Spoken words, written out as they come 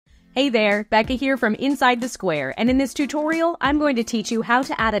Hey there, Becca here from Inside the Square, and in this tutorial, I'm going to teach you how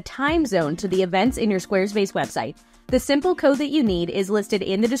to add a time zone to the events in your Squarespace website. The simple code that you need is listed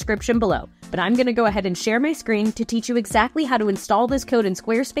in the description below, but I'm going to go ahead and share my screen to teach you exactly how to install this code in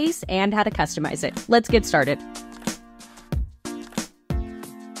Squarespace and how to customize it. Let's get started.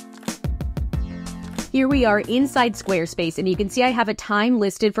 Here we are inside Squarespace, and you can see I have a time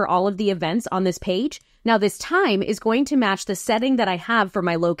listed for all of the events on this page. Now this time is going to match the setting that I have for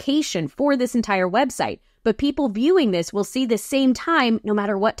my location for this entire website, but people viewing this will see the same time no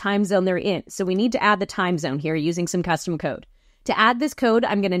matter what time zone they're in. So we need to add the time zone here using some custom code. To add this code,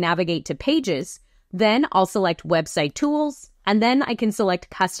 I'm going to navigate to Pages, then I'll select Website Tools, and then I can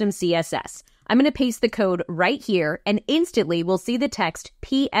select Custom CSS. I'm going to paste the code right here, and instantly we'll see the text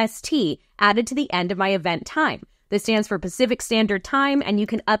PST added to the end of my event time. This stands for Pacific Standard Time, and you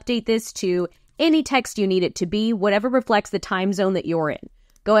can update this to any text you need it to be, whatever reflects the time zone that you're in.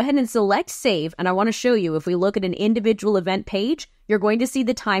 Go ahead and select Save, and I want to show you if we look at an individual event page, you're going to see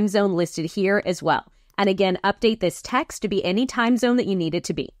the time zone listed here as well. And again, update this text to be any time zone that you need it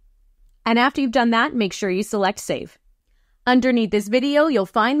to be. And after you've done that, make sure you select Save. Underneath this video, you'll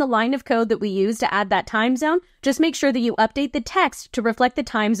find the line of code that we use to add that time zone. Just make sure that you update the text to reflect the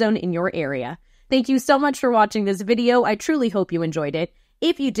time zone in your area. Thank you so much for watching this video. I truly hope you enjoyed it.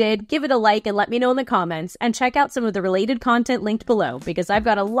 If you did, give it a like and let me know in the comments, and check out some of the related content linked below, because I've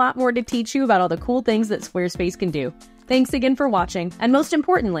got a lot more to teach you about all the cool things that Squarespace can do. Thanks again for watching, and most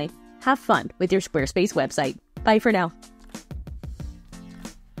importantly, have fun with your Squarespace website. Bye for now.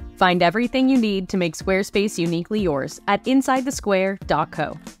 Find everything you need to make Squarespace uniquely yours at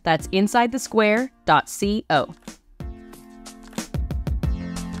insidethesquare.co. That's insidethesquare.co.